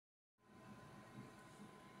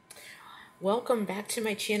Welcome back to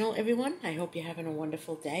my channel, everyone. I hope you're having a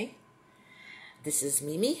wonderful day. This is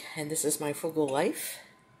Mimi, and this is my frugal life.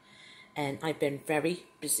 And I've been very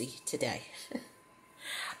busy today.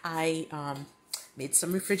 I made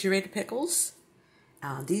some refrigerated pickles.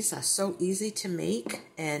 These are so easy to make,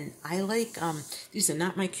 and I like, these are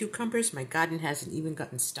not my cucumbers. My garden hasn't even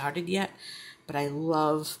gotten started yet, but I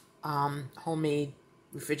love homemade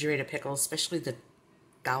refrigerated pickles, especially the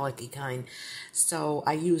garlicky kind. So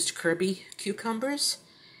I used Kirby cucumbers,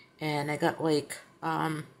 and I got like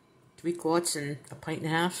 3 quarts and a pint and a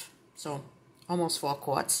half, so almost 4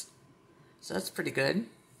 quarts. So that's pretty good.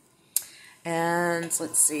 And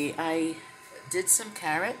let's see, I did some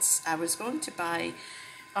carrots. I was going to buy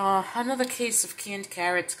another case of canned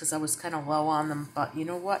carrots because I was kind of low on them, but you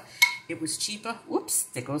know what? It was cheaper. Whoops,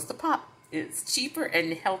 there goes the pop. It's cheaper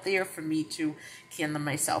and healthier for me to can them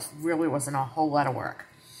myself. Really wasn't a whole lot of work.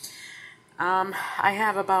 I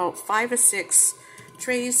have about 5 or 6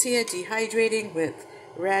 trays here dehydrating with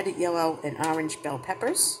red, yellow, and orange bell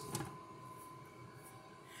peppers.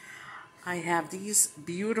 I have these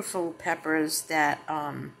beautiful peppers that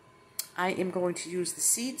I am going to use the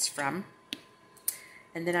seeds from.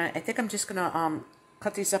 And then I think I'm just going to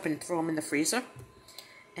cut these up and throw them in the freezer.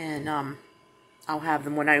 And I'll have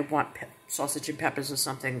them when I want sausage and peppers or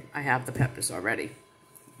something. I have the peppers already.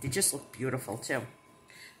 They just look beautiful too.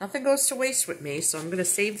 Nothing goes to waste with me, so I'm going to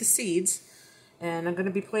save the seeds. And I'm going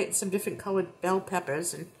to be planting some different colored bell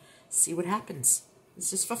peppers and see what happens. It's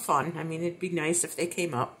just for fun. I mean, it'd be nice if they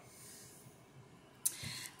came up.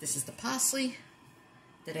 This is the parsley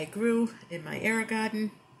that I grew in my air garden.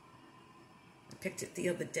 I picked it the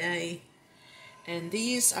other day. And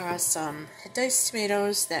these are some diced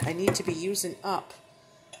tomatoes that I need to be using up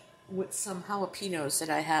with some jalapenos that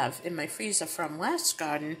I have in my freezer from last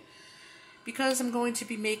garden, because I'm going to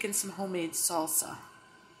be making some homemade salsa.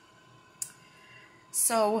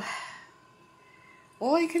 So,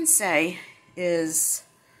 all I can say is,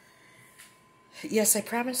 yes, I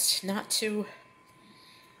promised not to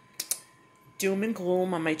doom and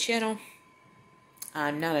gloom on my channel.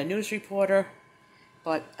 I'm not a news reporter,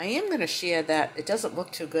 but I am going to share that it doesn't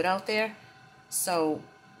look too good out there, so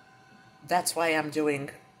that's why I'm doing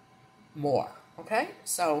more, okay?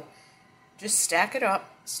 So, just stack it up.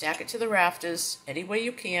 Stack it to the rafters any way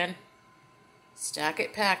you can. Stack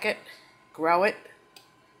it, pack it, grow it,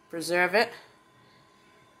 preserve it,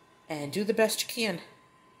 and do the best you can.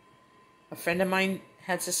 A friend of mine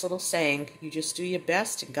has this little saying, you just do your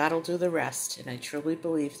best and God will do the rest, and I truly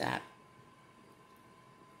believe that.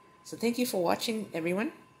 So thank you for watching,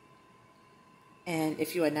 everyone. And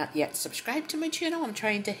if you are not yet subscribed to my channel, I'm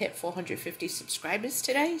trying to hit 450 subscribers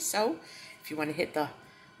today, so if you want to hit the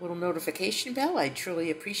little notification bell, I truly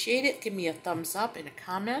appreciate it. Give me a thumbs up and a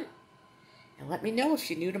comment, and let me know if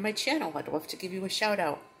you're new to my channel. I'd love to give you a shout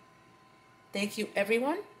out. Thank you,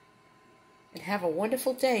 everyone, and have a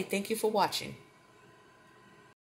wonderful day. Thank you for watching.